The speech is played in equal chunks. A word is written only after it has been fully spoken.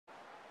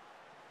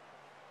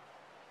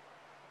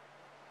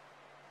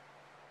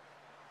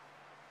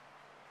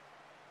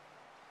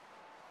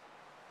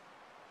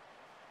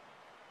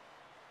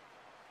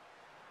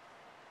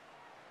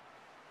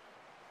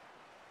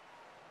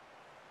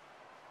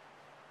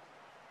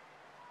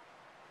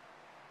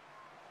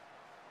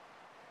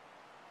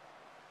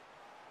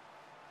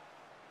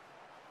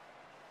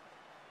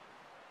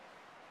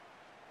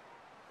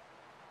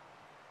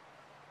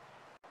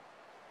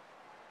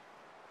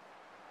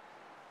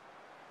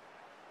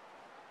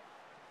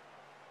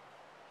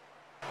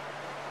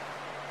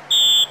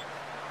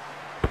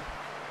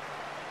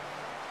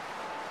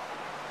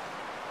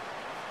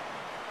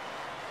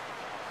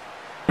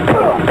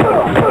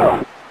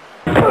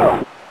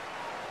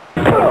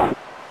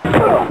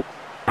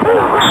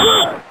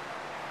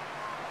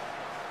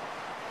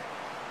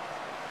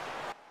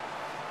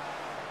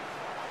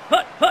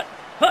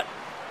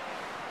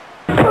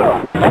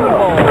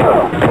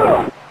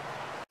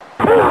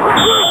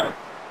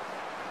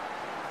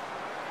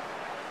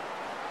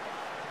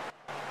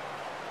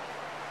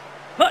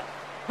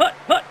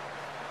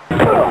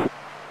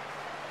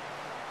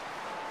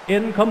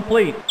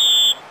Incomplete.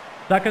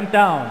 Second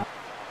down.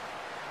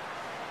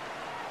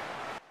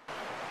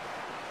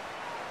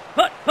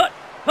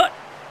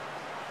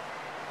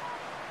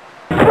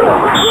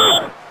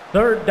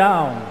 Third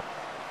down.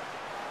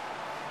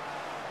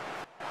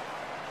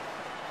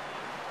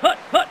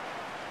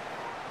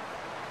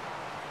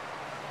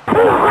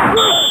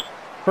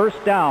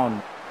 First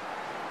down.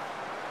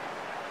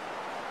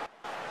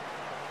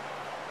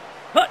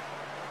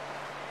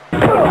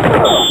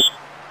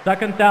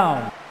 Second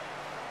down.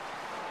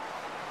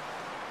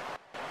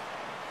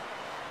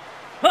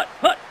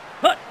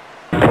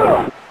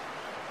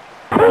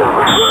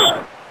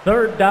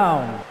 Third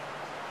down.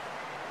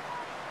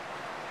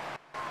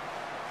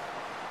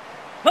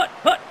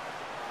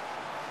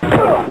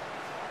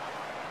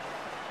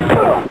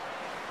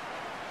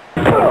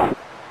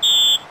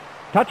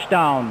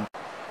 Touchdown.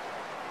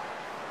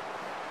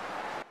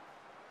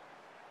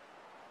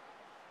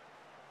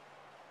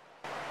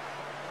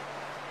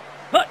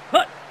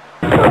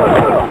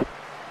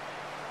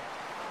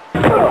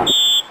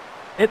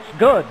 It's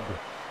good.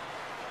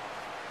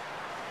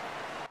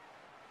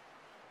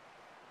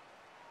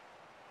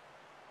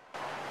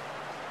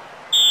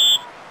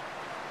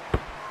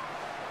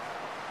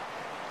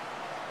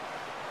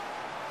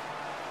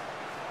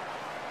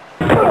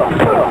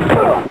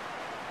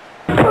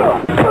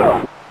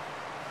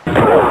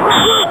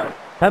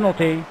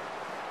 Penalty.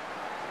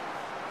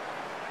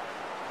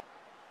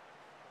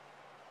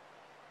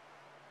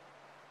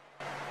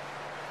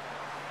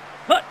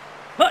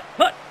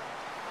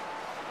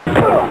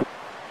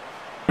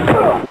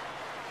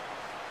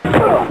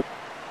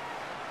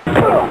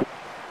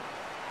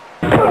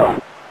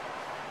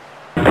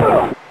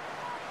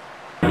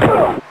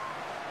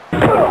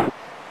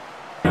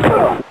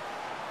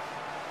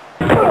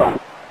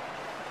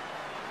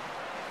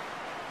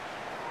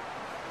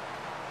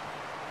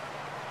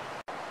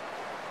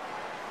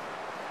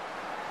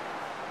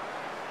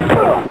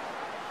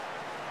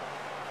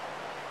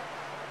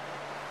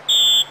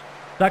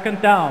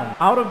 Second down,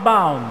 out of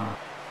bounds.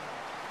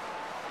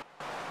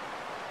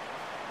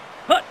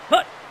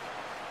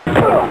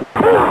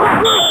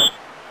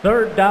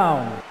 Third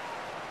down.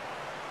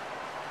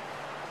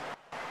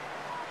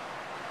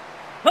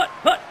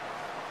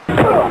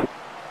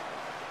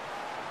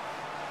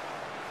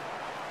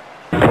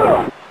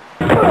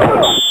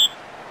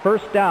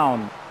 First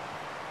down.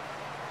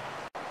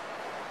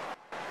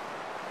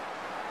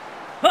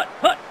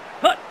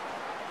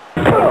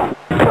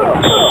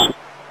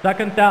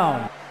 Second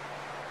down.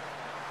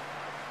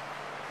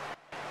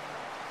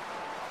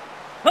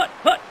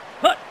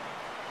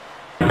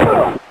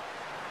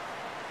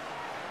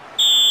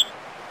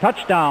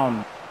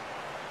 Touchdown.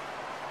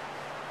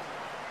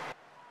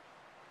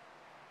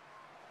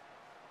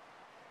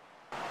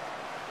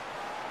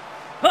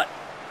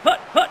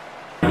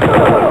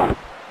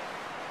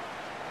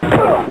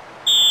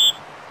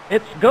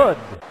 It's good.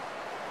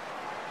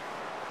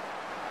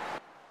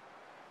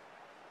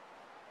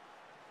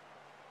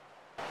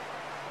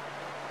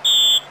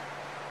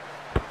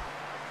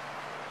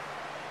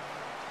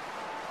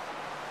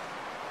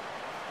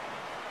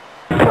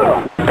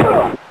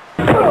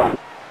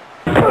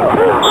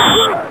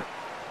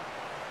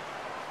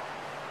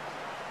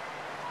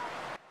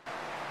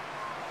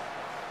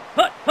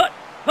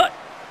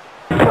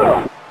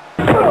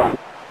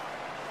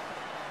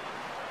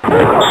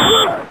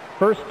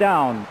 First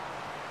down.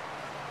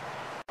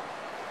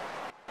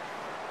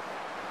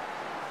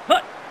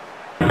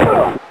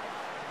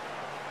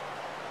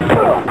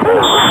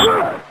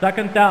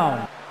 Second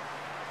down.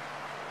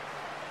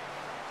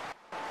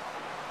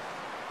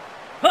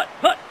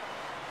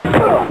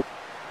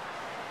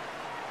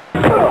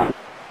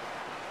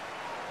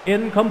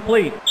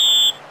 Incomplete.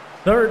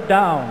 Third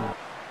down.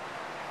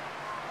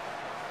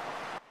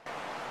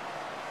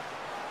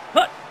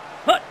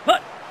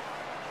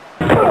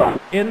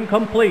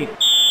 Incomplete.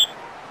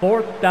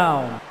 Fourth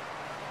down.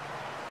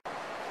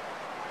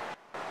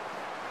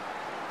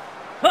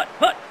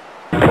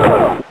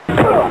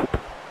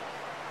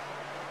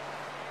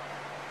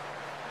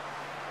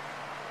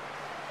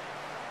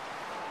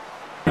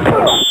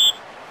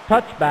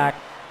 Touchback.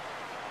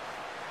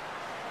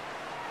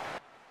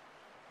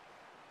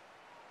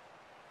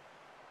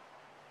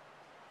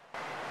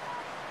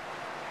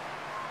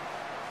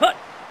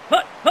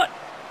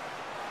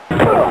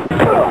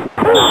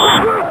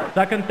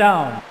 Second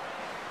down.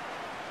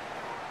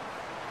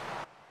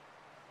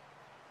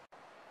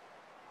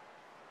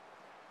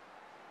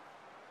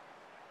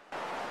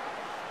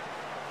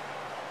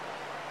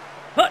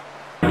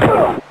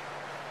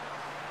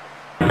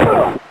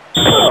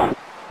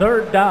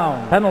 Third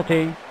down.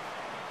 Penalty.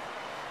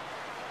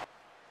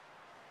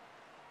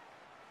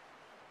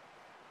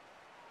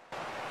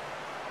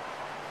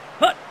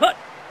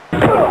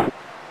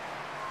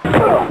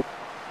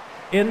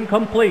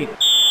 Incomplete.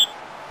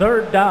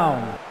 Third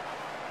down.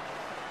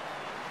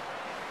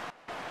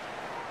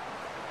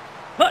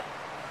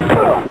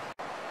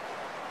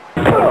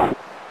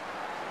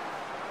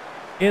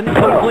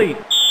 Incomplete.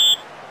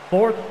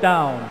 Fourth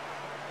down.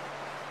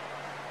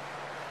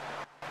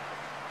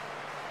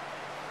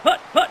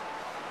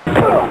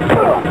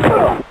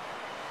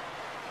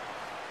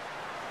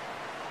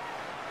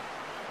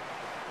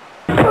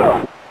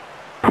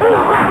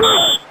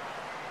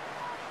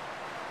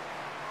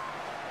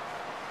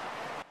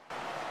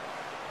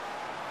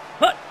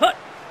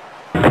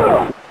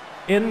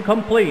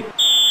 Incomplete.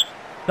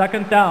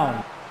 Second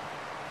down.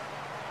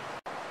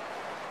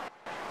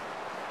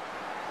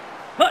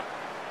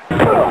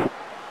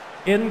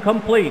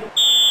 Incomplete.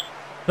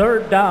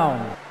 Third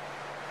down.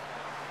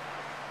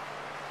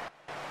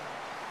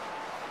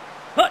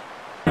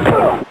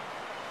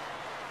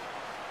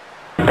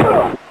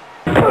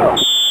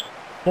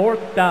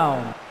 Fourth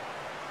down.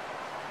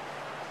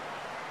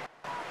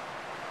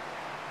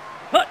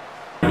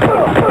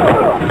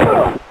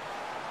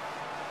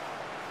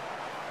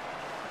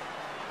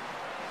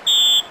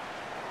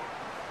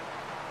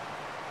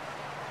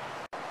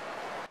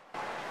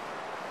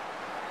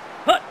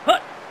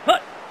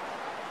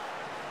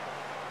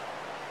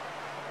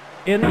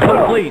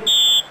 Incomplete.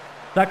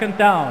 Second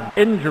down.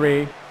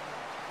 Injury.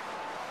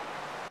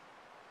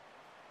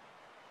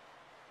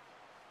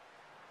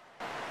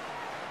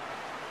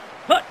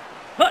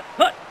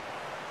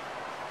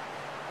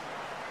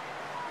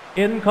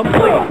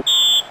 Incomplete.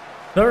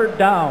 Third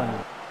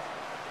down.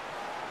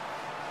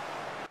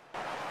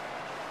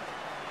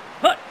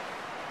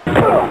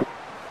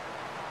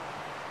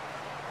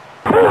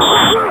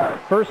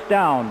 First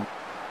down.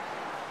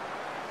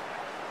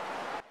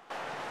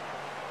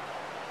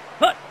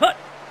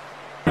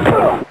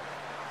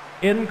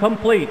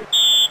 Incomplete.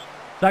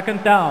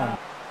 Second down.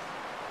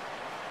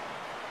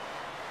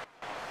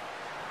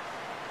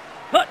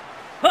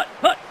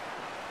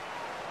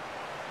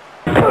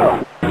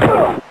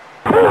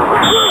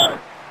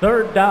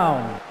 Third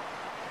down.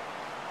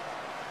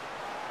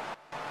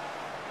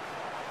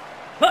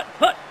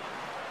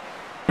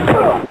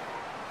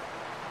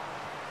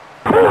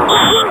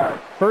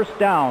 First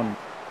down.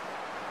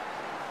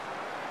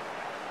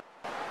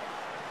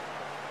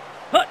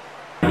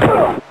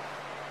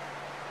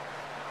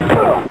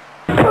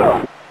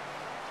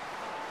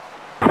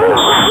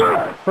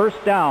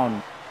 First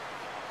down.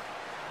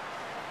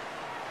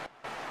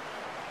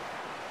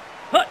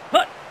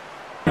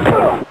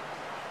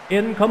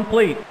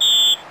 Incomplete.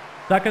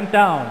 Second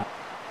down.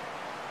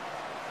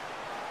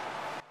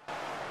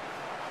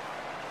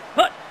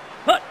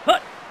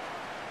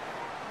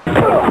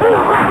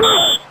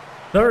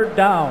 Third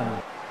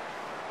down.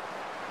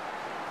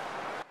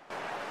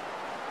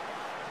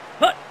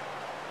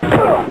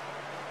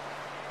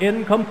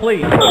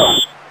 Incomplete.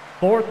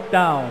 Fourth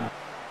down.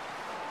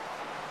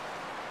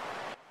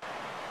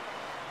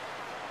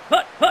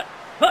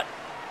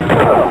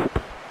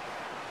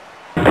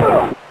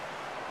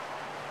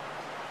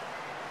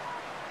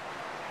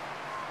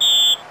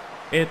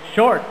 It's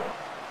short.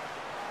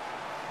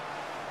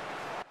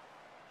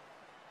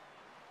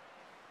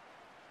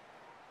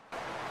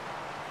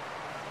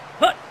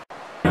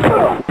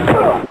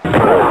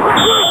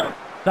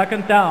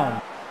 Second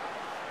down.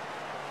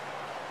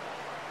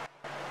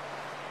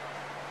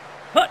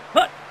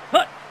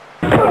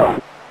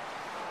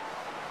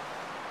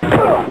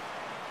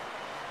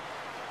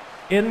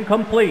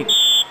 Incomplete.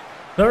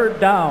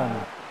 Third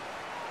down.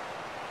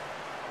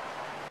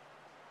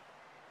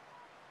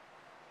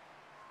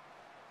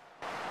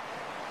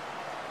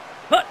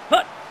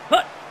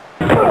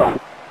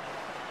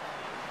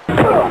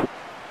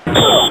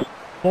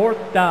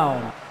 Fourth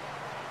down.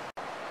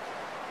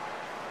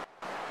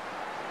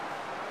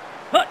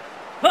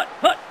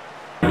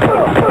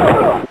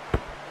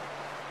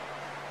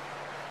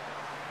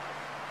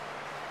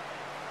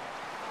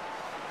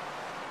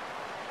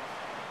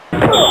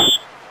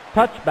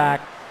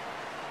 Touchback.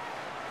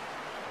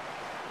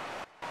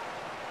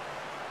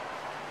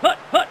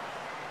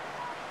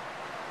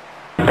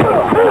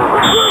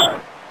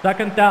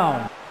 Second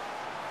down.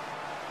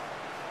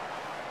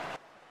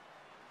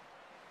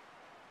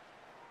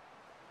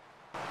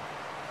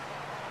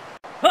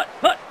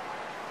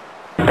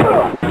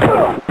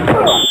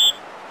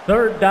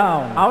 Third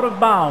down. Out of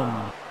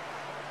bounds.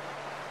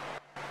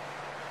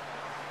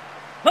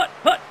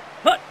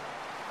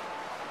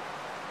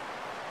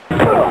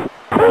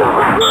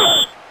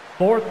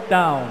 Fourth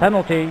down.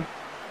 Penalty.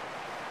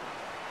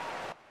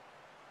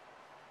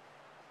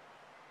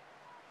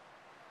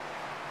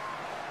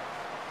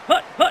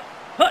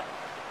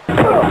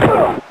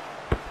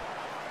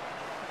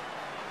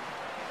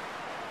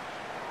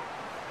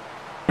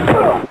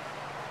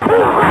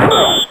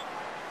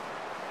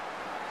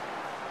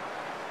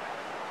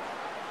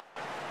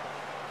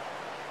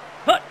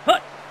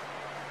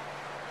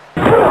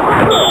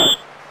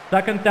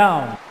 Second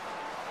down.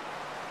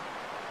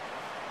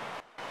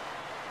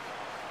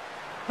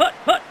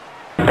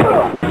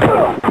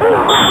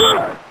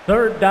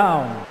 Third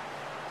down.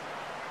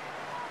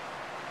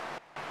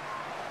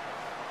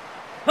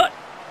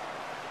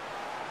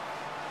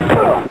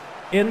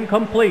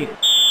 Incomplete.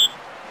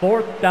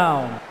 Fourth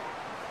down.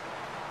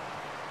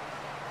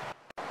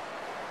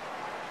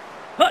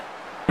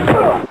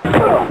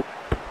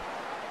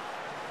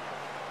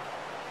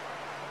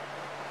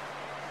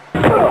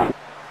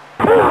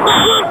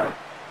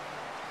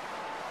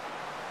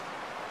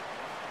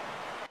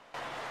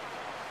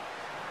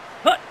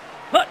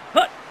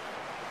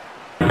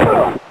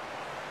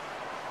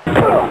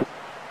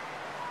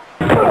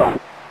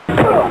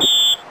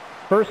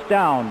 First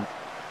down.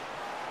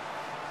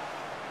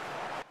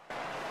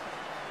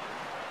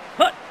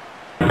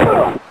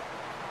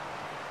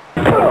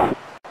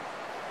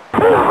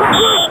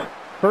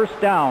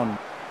 First down.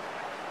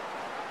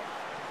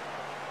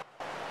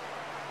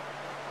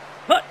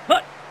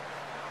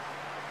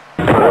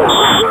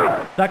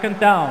 Second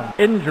down.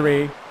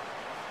 Injury.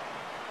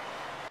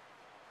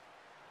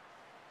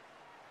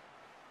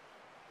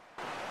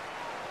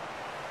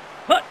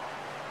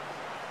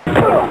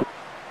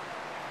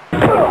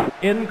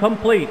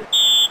 Incomplete.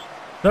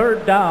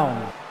 Third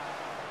down.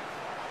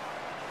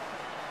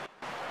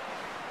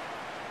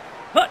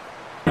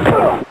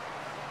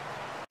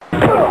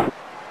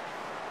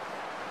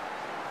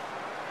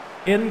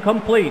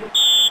 Incomplete.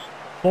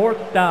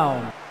 Fourth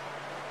down.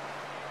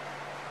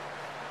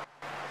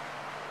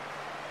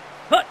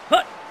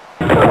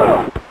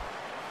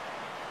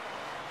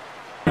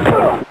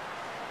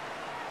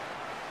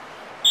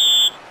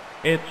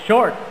 It's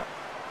short.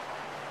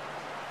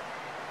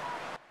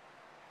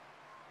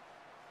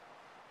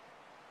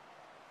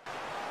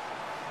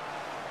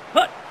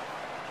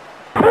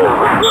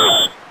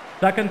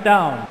 Second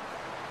down.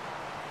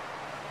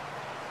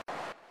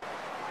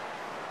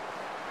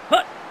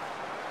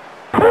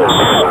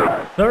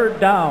 Third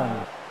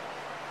down.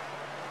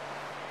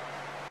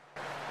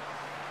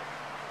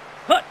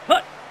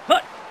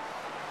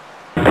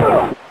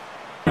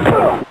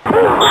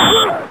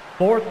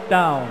 Fourth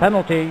down.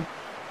 Penalty.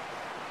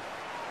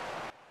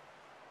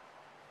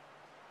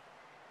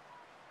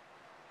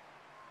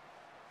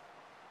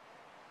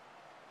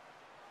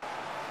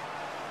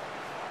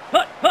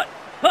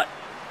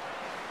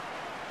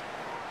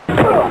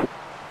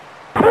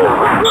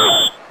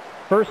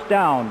 First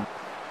down.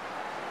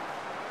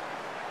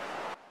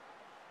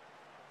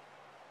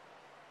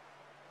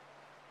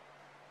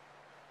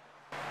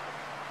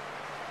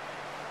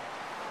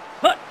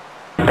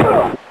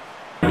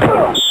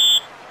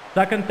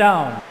 Second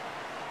down.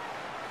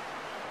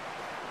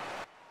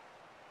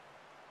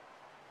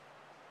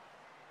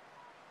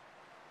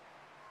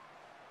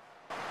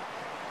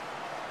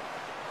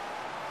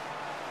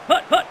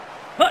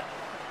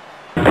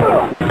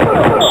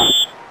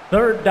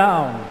 Third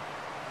down.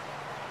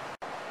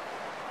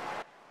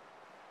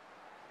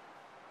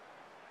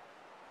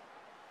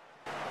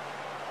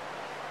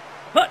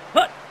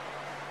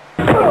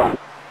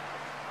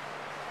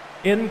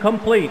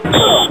 Incomplete.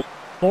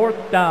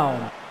 Fourth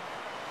down.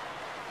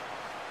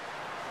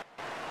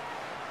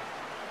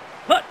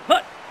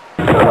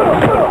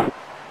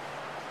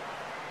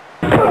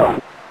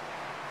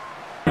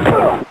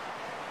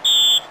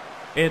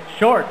 It's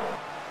short.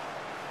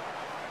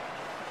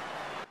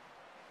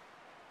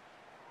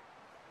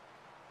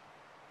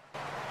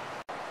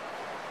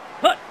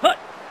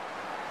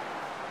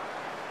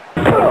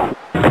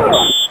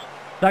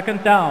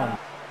 Second down.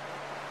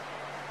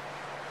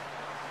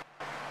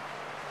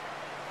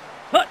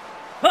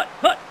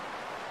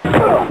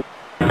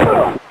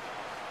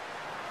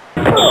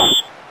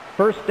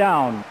 First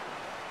down.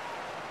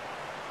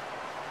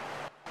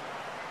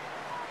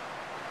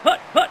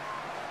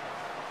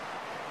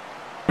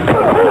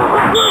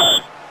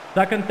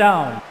 Second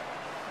down.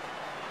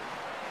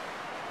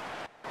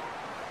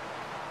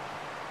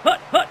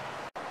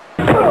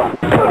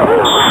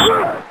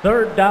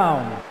 Third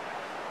down.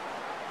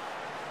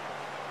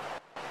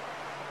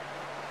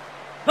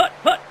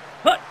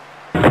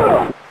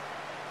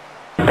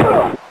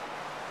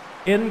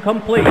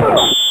 Incomplete.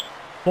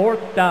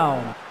 Fourth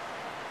down.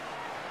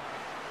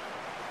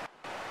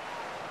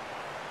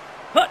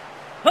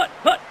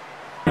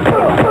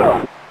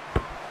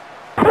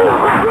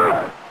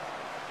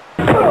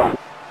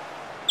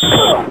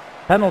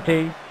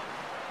 Penalty.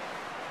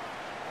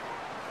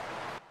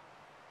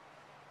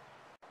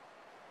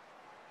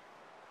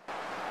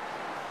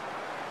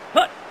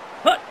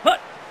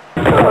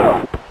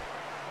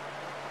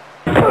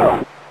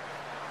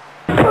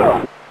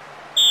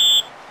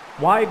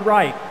 Wide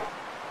right.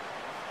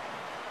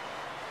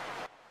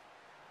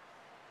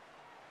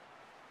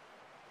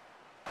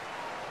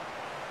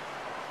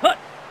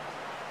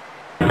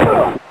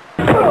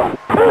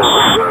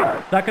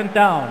 Second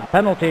down.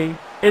 Penalty.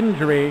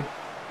 Injury.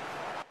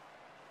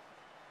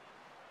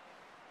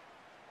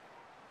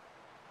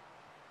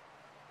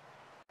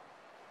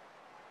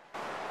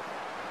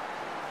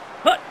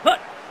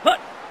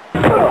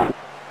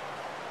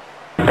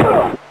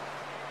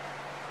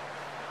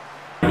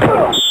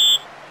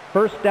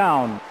 First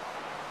down.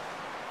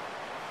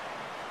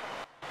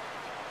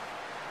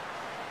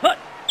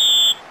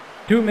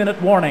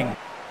 Two-minute warning.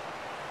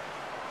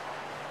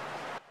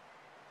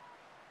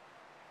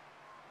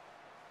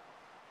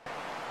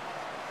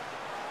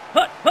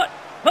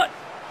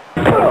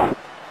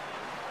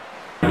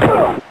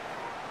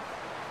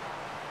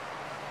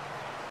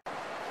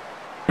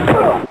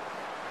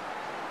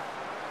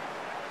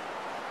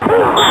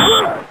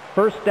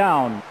 First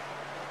down.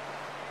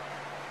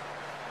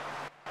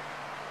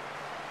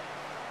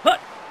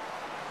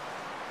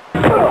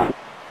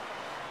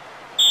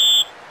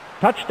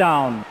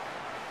 Touchdown.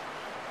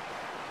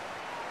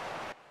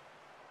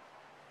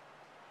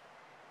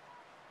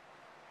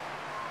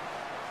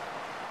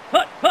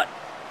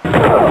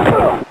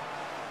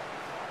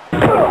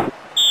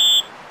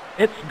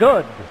 It's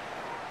good.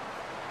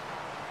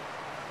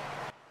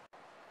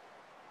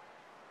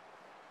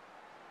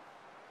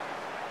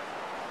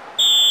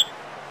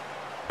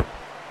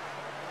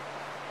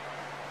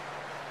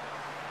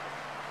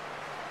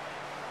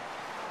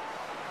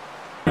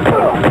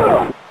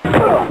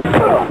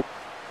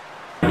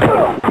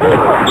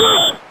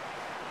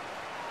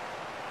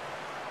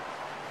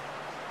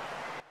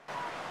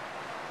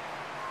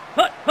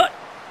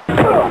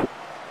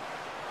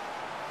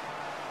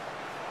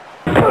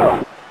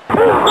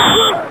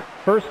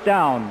 First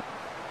down.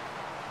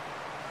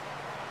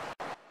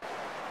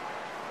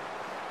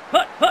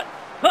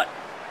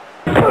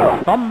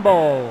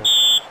 Fumble.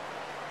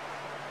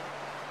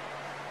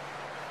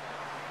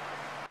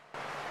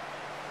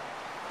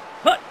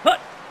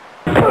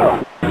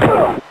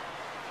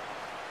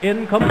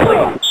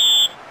 Incomplete.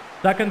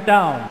 Second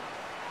down.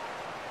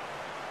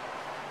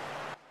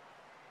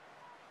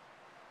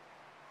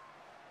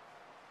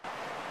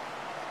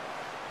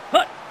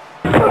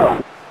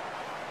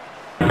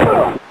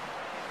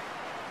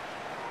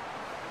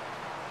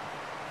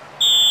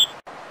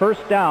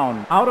 First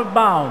down, out of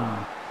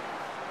bounds.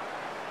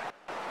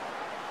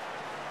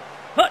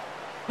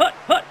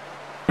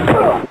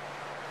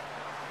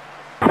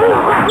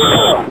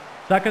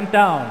 Second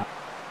down.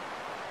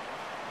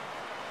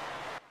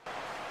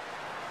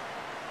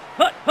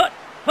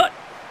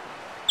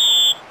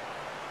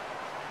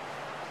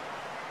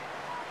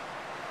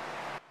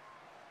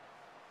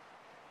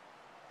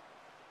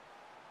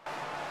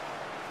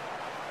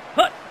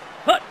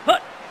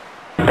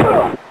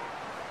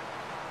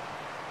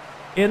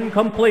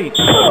 Incomplete.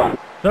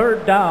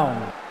 Third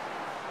down.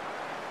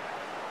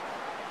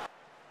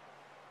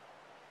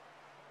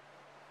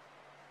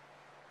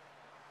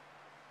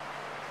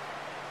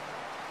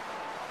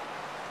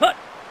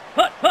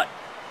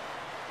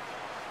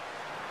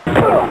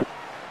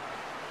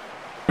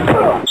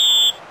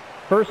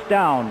 First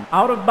down,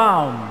 out of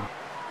bounds.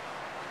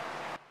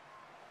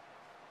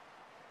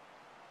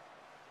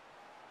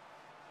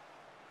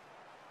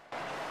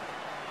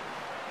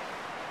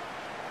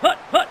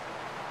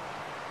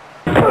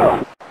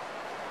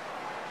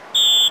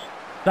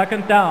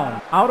 Second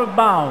down, out of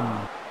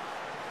bounds.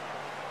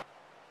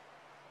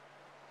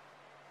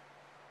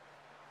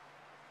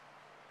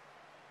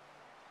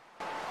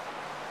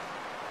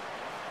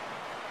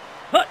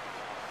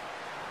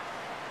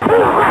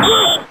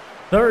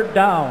 Third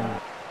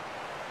down.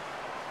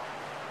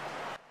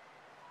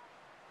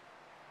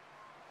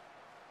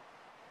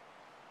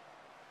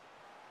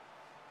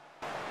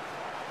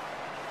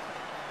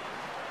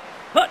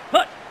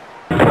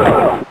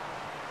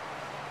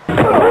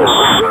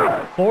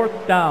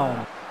 Fourth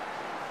down.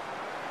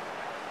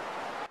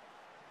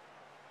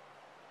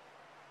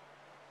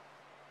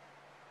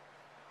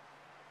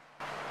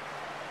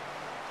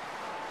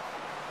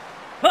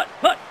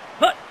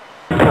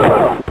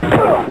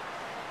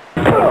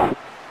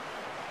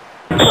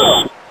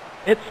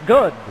 It's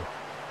good.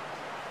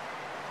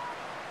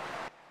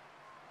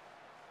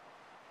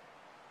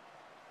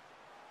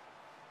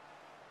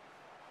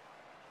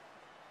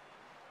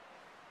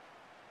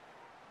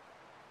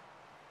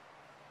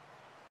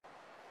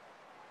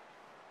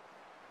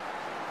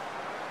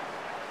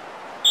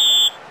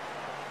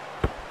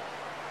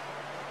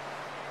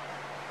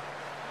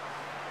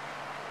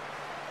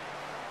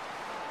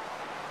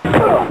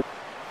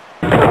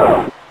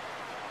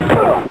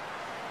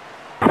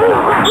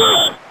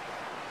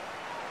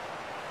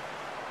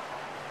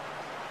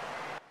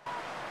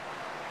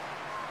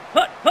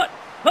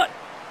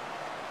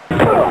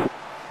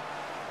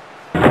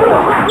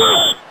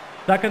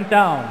 Second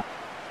down.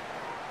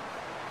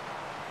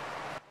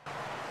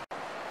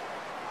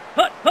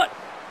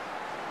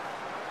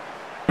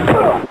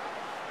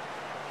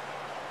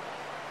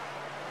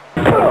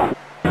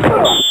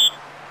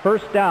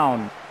 First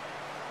down.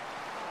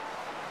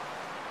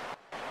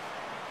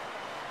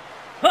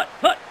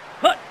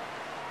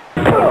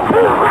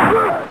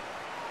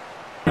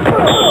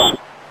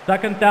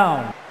 Second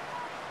down.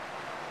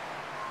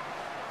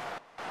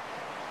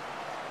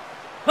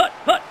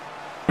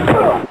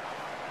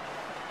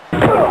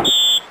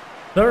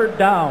 Third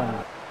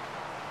down.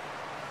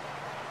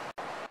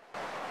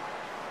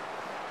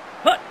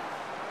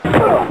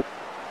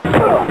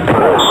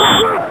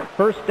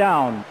 First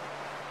down.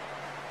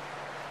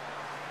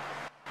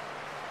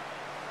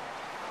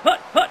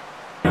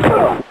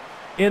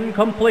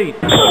 Incomplete.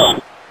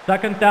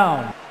 Second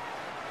down.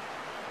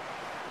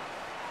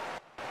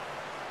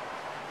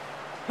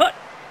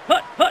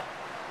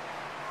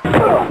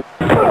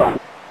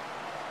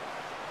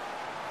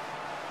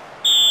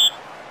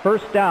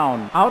 First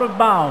down, out of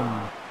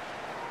bounds.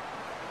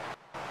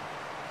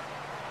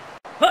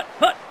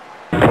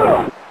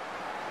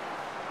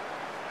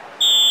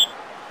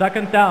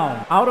 Second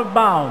down, out of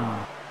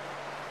bounds.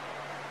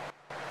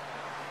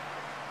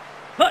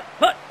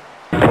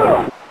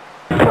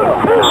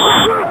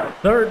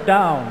 Third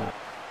down.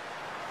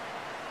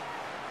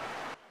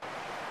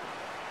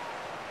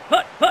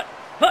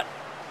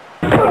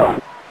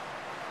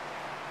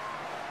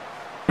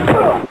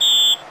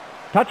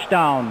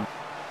 Touchdown.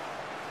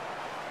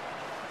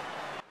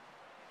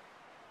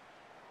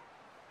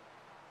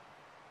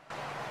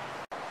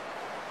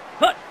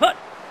 Hut, hut,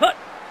 hut.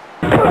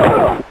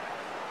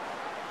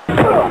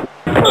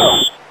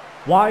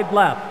 Wide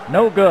left,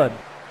 no good.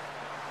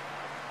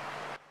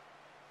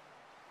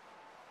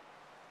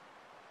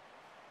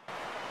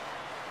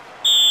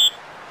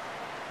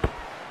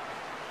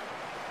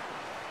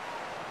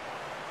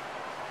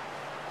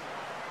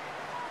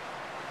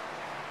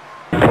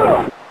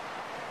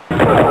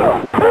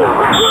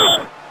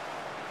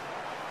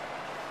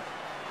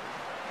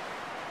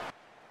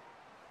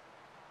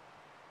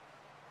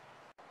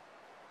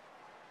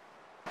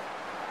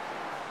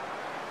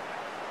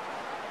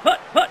 Hut,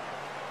 hut.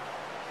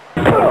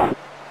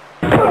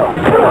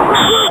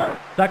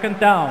 Second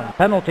down,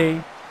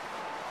 penalty.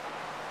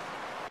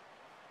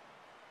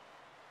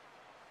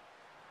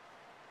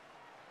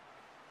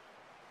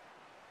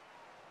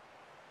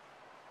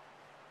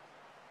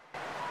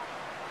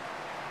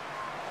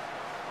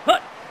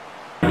 Hut.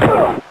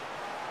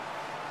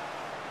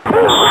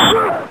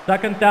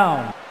 Second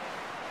down.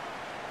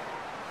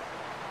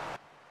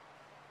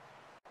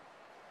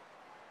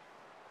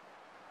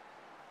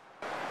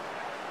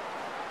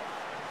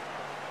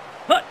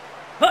 Hut,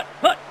 hut,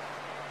 hut.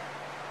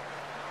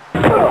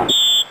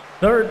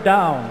 Third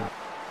down.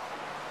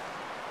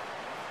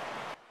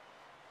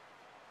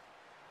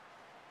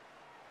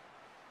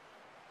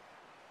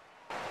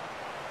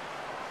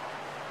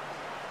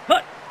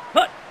 Hut,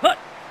 hut, hut.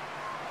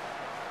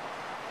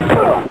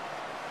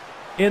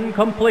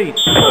 Incomplete.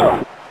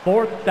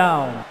 Fourth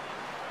down.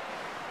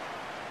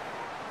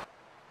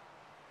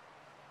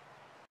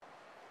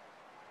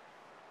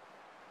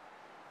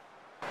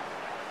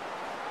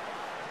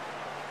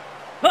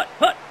 Hut,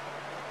 hut.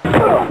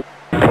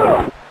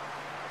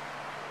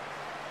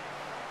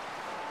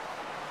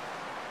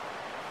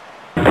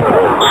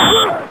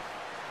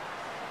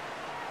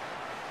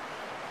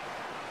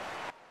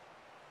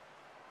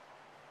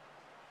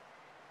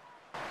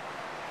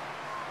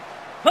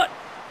 Hut.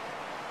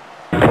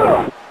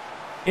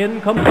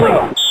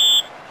 Incomplete.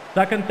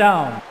 Second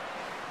down.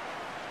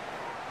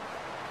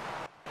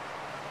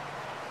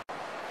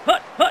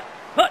 Hut, hut,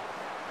 hut.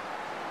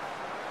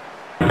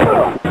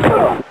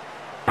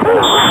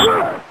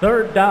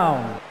 Third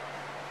down.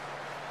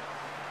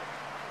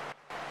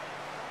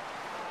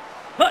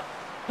 Hut,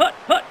 hut,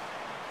 hut.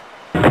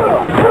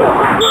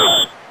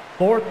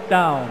 Fourth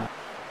down.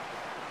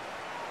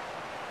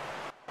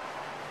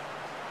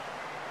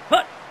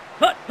 Hut,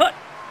 hut, hut.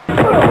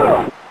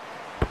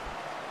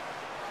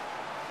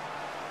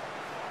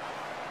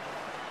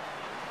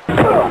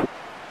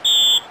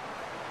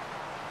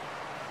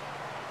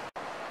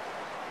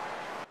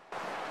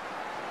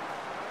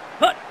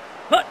 Hut,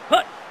 hut,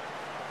 hut.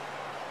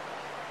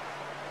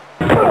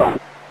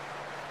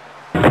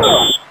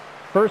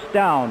 First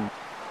down.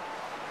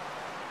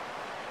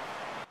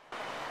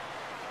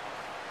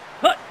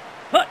 Hut,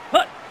 hut,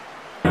 hut.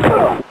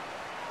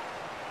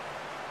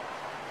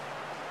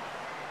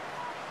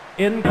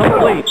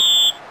 Incomplete.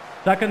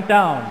 Second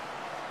down.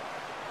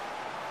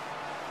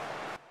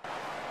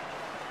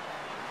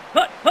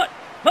 Hut, hut,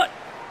 hut.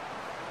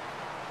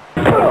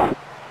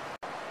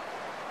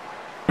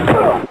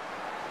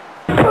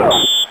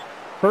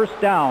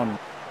 First down.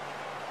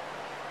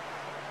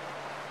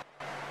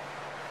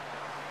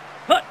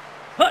 Hut,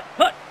 hut,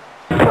 hut.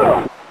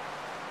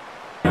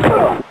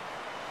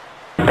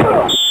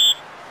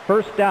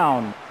 First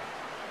down.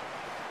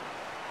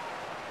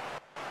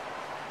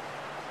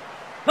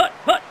 Hut,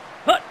 hut,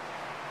 hut.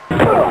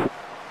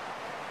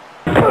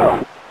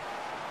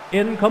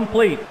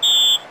 Incomplete.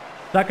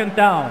 Second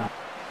down.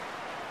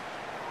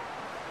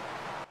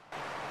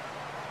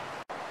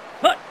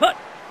 Hut, hut,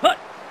 hut.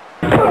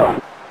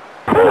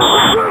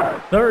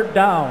 Third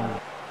down.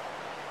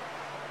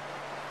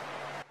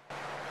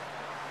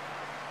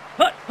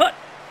 Hut, hut.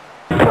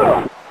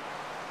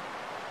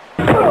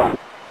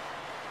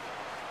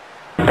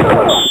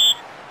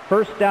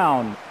 First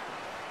down.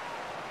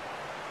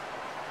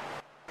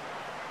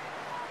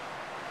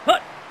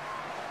 Hut.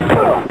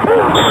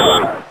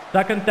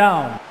 Second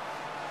down.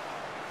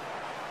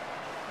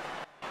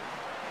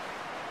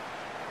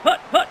 Hut,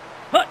 hut,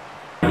 hut.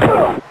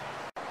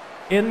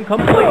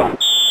 Incomplete.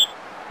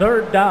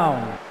 Third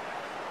down.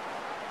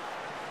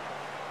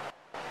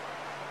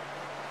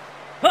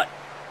 Hut.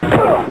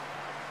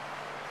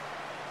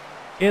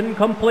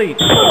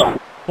 Incomplete.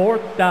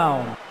 Fourth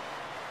down.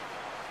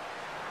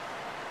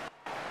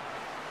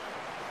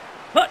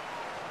 Hut.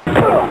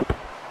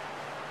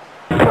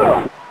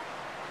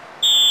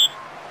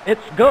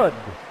 It's good.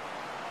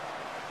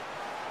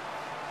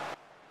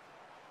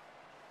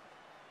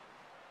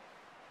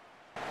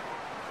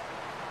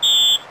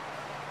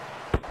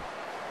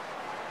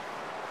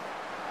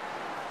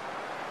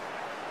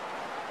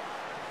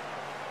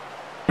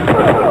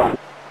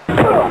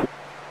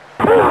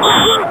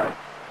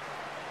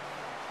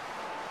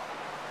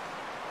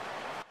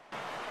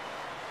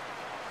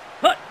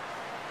 Hut.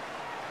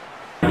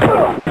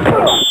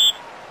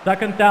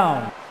 Second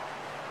down.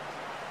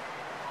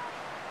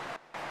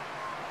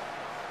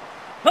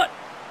 Hut.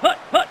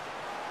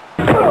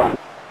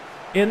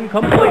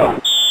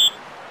 Incomplete.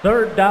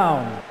 Third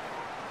down.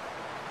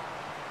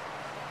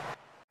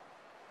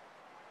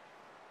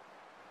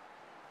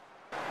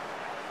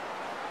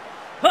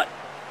 Hut,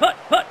 hut,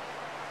 hut.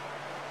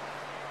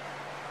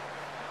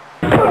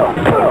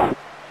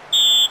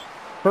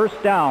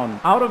 First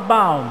down. Out of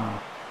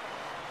bounds.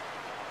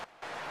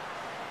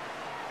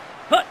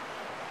 Hut.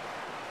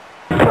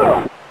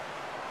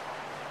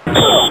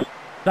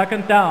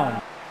 Second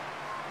down.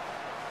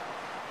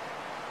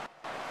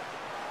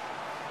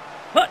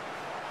 Hut.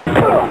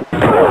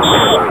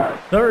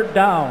 Third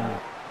down.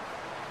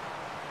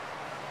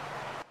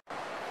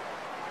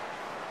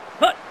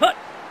 Hut, hut,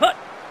 hut.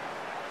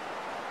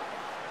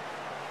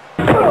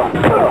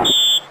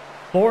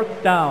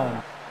 Fourth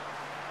down.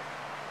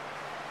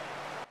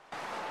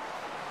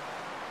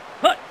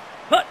 Hut,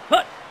 hut,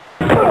 hut.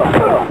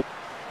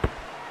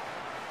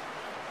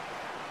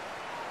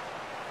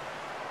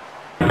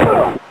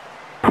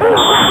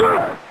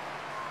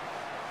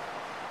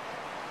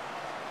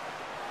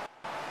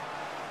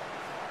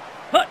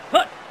 Hut,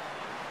 hut.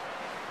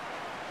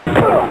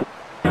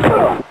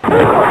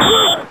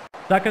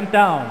 Second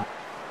down.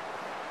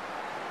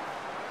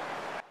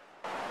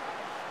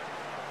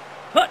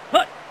 Hut,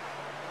 hut.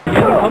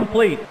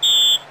 Incomplete.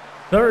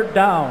 Third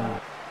down.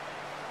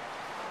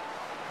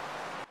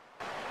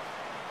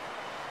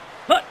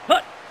 Hut,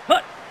 hut,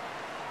 hut.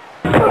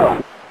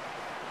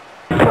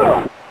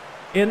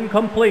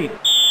 Incomplete.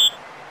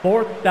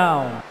 Fourth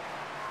down.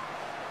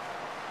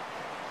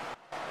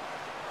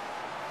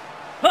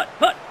 Hut,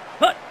 hut,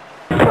 hut.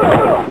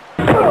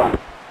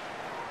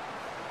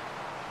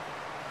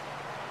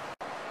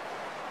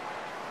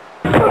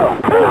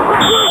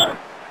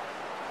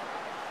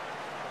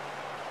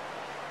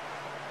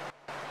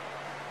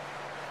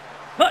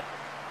 Hut.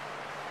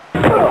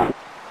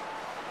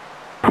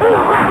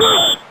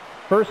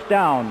 First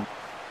down.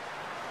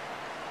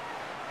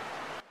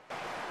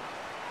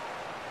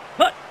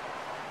 Hut.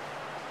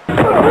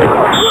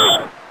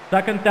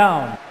 Second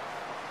down.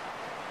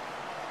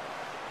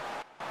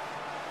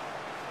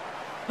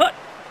 Hut,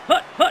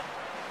 hut, hut.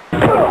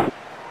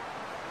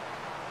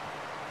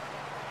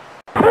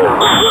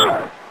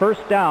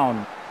 First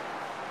down.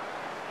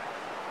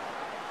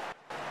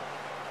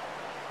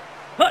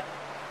 Hut.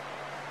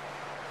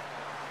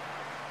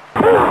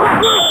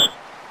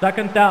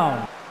 Second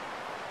down.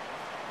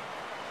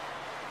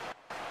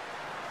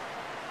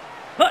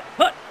 Hut,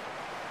 hut.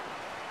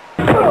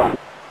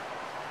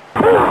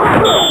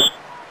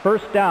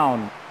 First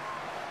down.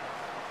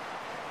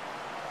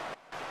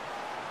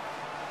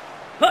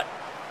 Hut.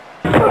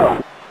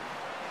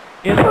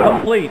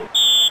 Incomplete.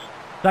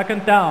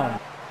 Second down.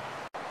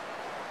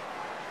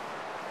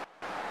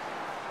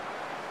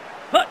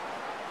 Hut.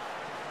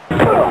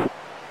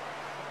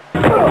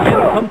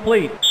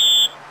 Incomplete.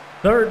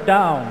 Third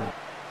down.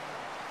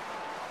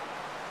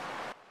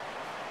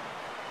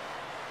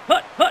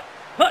 Hut, hut,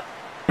 hut.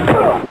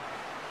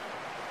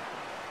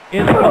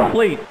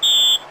 Incomplete.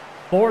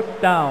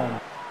 Fourth down.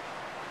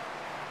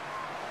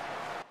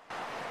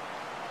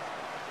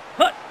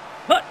 Hut,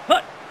 hut,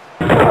 hut.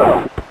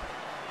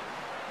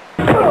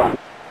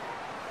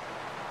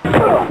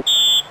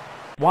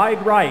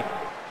 Wide right.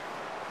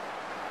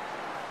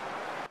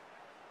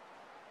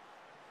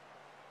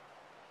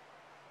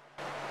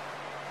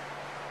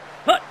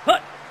 Hut,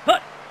 hut,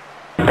 hut.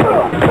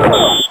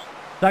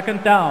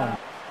 Second down.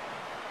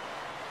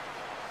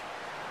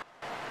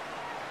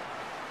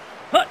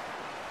 Hut.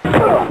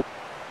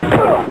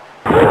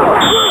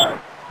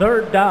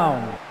 Third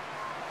down.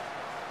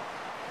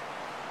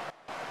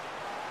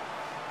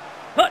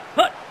 Hut,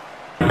 hut.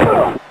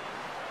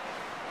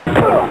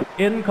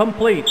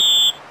 Incomplete.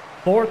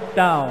 Fourth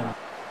down.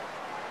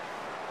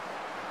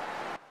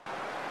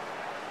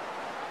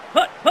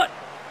 Hut, hut.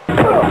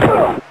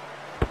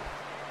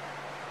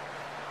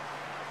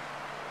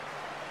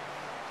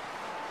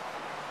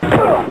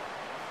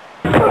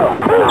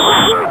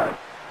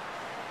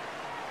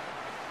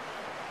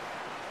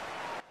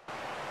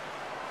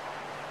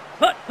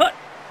 Hut, hut.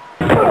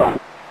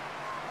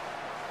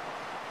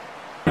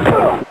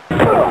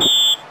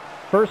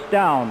 First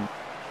down.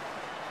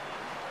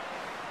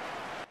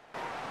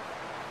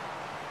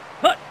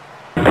 Hut.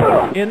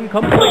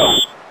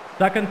 Incomplete.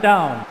 Second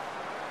down.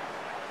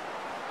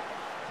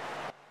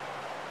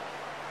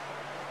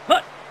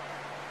 Hut.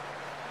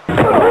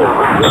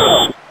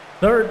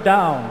 Third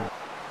down.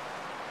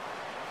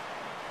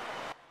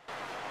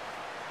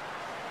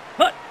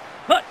 Hut,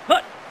 hut,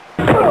 hut.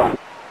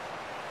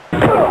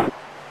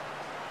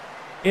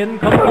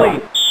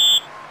 Incomplete.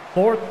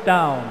 Fourth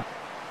down.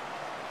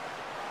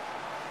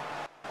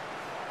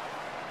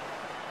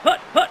 Hut,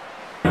 hut.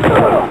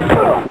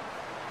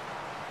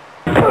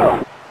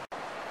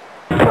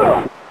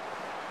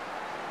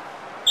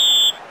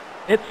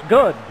 It's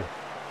good.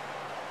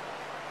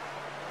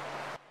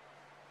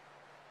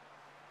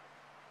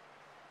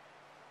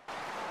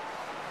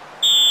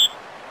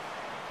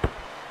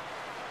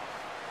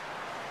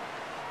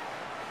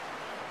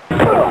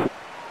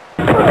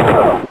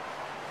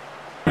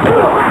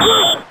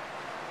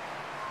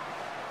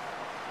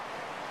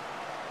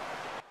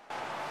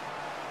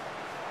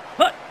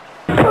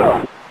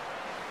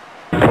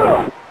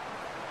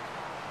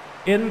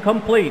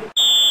 Incomplete.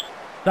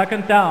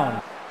 Second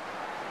down.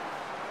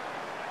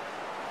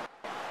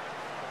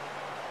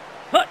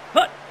 Hut,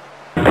 hut.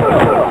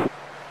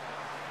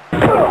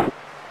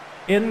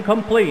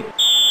 Incomplete.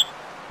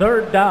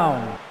 Third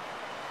down.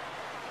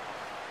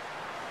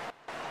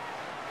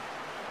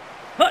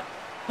 Hut,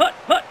 hut,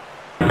 hut.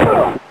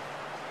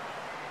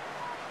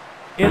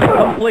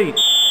 Incomplete.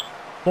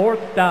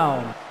 Fourth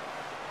down.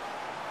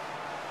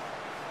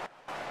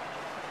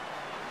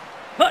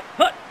 Hut,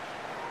 hut.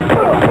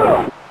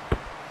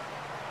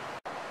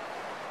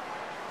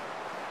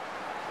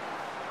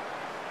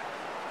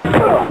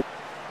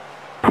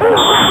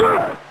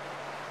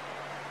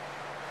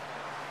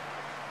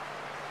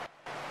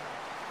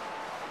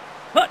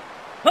 Hut,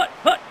 hut,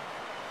 hut.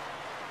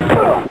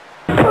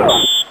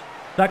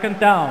 Second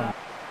down.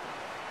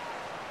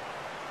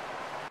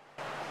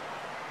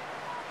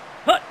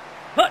 Hut,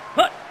 hut,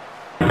 hut.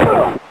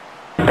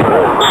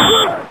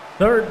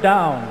 Third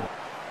down.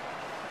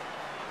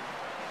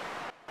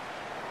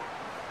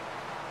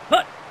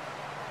 Hut.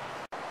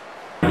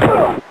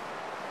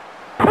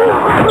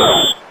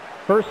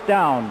 First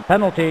down.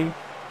 Penalty.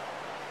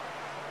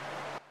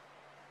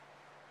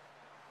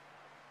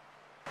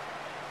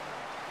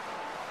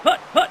 Hut,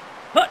 hut,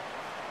 hut.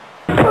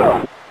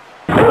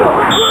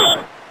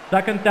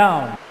 Second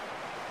down.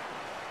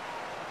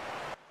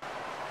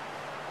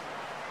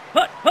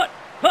 Hut, hut,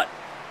 hut.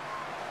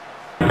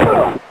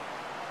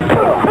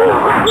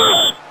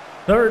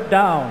 Third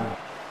down.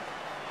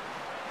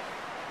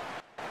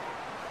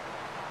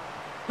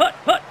 Hut,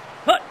 hut,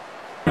 hut.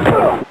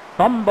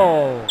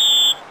 Fumble.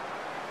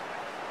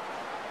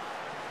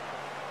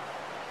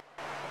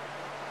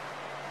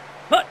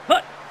 Hut,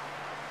 hut.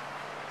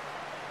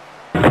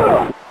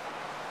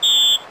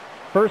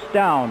 First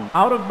down.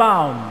 Out of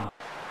bounds.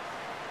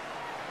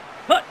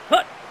 Hut,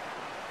 hut.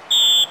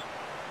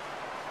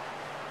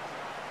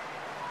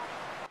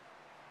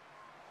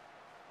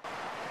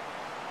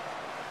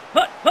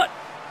 Hut, hut.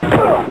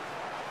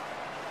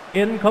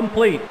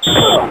 Incomplete.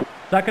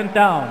 Second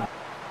down.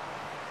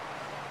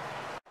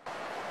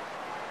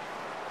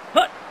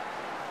 Hut.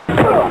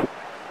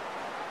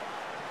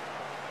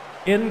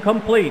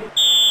 Incomplete.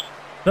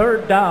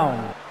 Third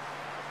down.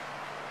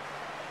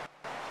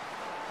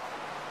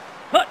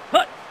 Hut,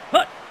 hut,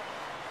 hut.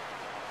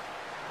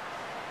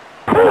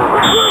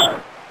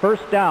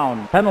 First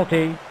down.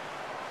 Penalty.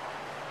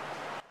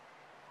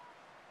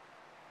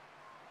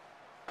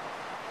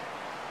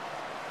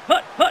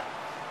 Hut, hut.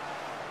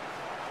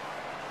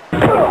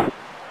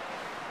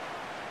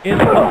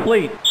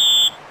 Incomplete.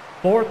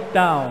 Fourth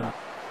down.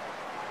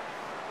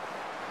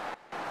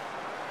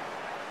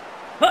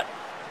 Hut,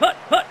 hut,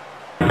 hut.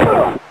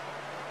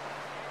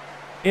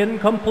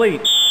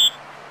 Incomplete.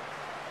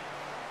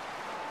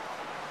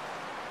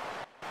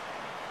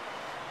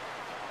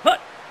 Hut,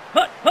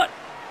 hut, hut.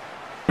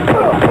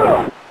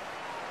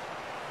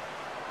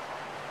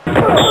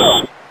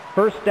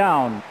 First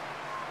down.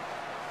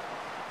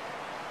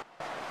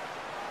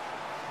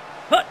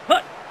 Hut,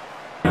 hut.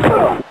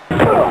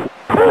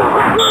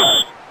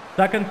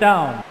 Second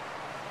down.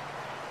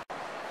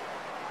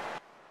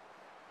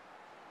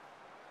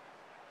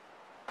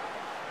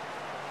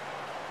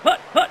 Hut,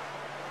 hut.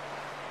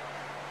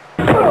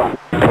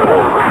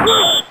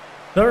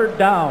 Third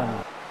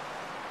down.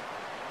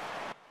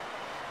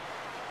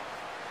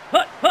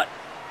 Hut, hut.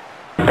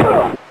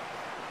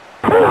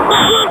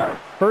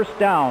 First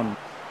down.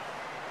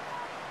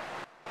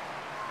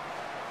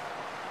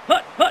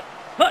 Hut, hut,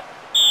 hut.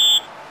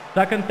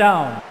 Second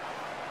down.